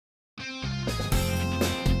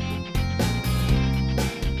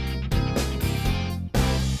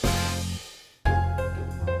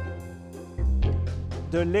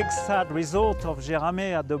The lakeside resort of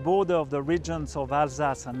Géramey at the border of the regions of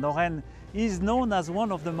Alsace and Lorraine is known as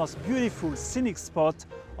one of the most beautiful scenic spots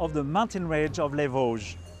of the mountain range of Les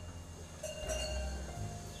Vosges.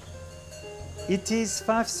 It is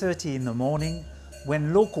 5:30 in the morning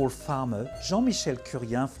when local farmer Jean-Michel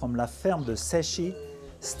Curien from La Ferme de Sechy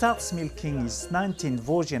starts milking his 19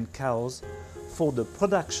 Vosgian cows for the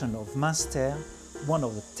production of Münster, one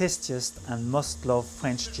of the tastiest and most loved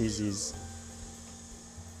French cheeses.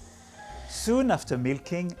 Soon after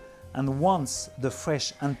milking, and once the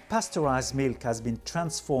fresh and pasteurized milk has been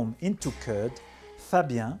transformed into curd,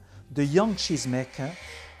 Fabien, the young cheesemaker,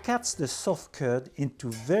 cuts the soft curd into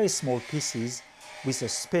very small pieces with a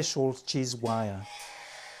special cheese wire.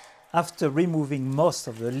 After removing most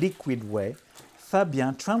of the liquid whey,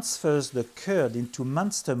 Fabien transfers the curd into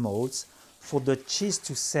Münster molds for the cheese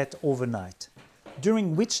to set overnight,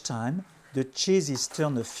 during which time the cheese is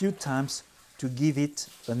turned a few times to give it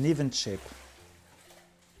an even shape.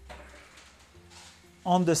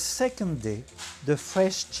 On the second day, the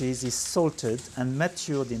fresh cheese is salted and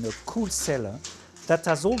matured in a cool cellar that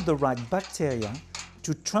has all the right bacteria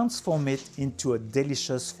to transform it into a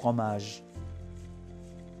delicious fromage.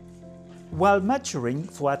 While maturing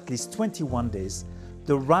for at least 21 days,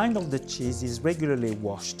 the rind of the cheese is regularly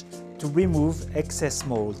washed to remove excess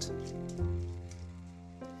mold.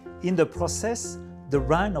 In the process, the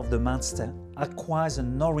rind of the Münster acquires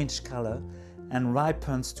an orange color and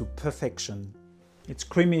ripens to perfection. It's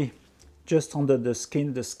creamy just under the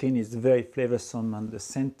skin. The skin is very flavorsome and the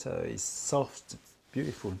center is soft,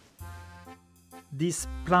 beautiful. This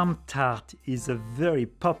plum tart is a very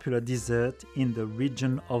popular dessert in the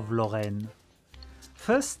region of Lorraine.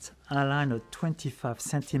 First, I line a 25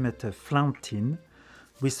 cm flan tin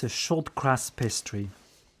with a short crust pastry.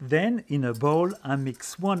 Then, in a bowl, I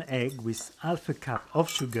mix 1 egg with half a cup of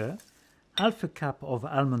sugar, half a cup of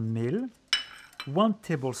almond meal, 1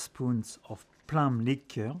 tablespoon of plum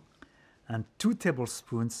liqueur, and 2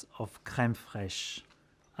 tablespoons of crème fraîche.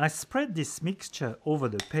 I spread this mixture over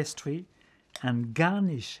the pastry and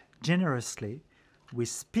garnish generously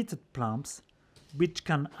with pitted plums, which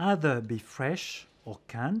can either be fresh or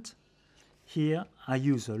canned. Here I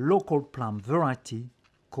use a local plum variety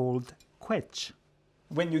called quetch.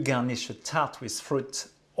 When you garnish a tart with fruit,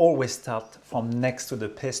 always start from next to the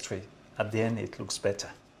pastry. At the end it looks better.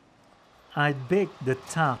 I bake the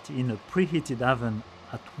tart in a preheated oven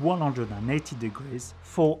at 180 degrees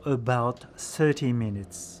for about 30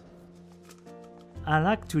 minutes. I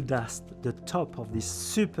like to dust the top of this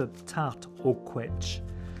superb tart au quetch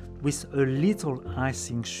with a little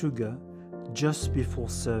icing sugar just before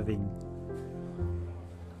serving.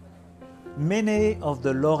 Many of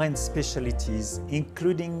the Lorraine specialties,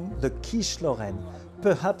 including the quiche Lorraine,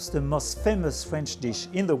 perhaps the most famous French dish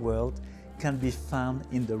in the world, can be found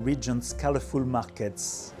in the region's colorful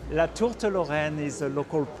markets. La tourte Lorraine is a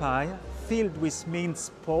local pie filled with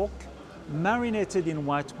minced pork, marinated in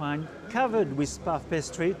white wine, covered with puff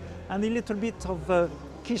pastry, and a little bit of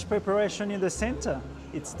quiche preparation in the center.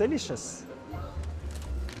 It's delicious.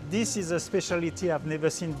 This is a specialty I've never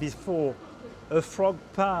seen before. A frog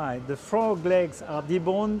pie. The frog legs are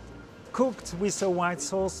deboned, cooked with a white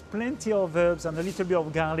sauce, plenty of herbs and a little bit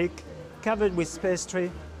of garlic, covered with pastry.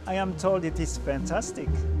 I am told it is fantastic.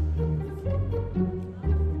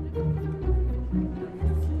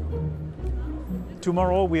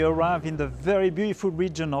 Tomorrow we arrive in the very beautiful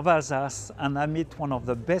region of Alsace and I meet one of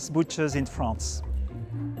the best butchers in France.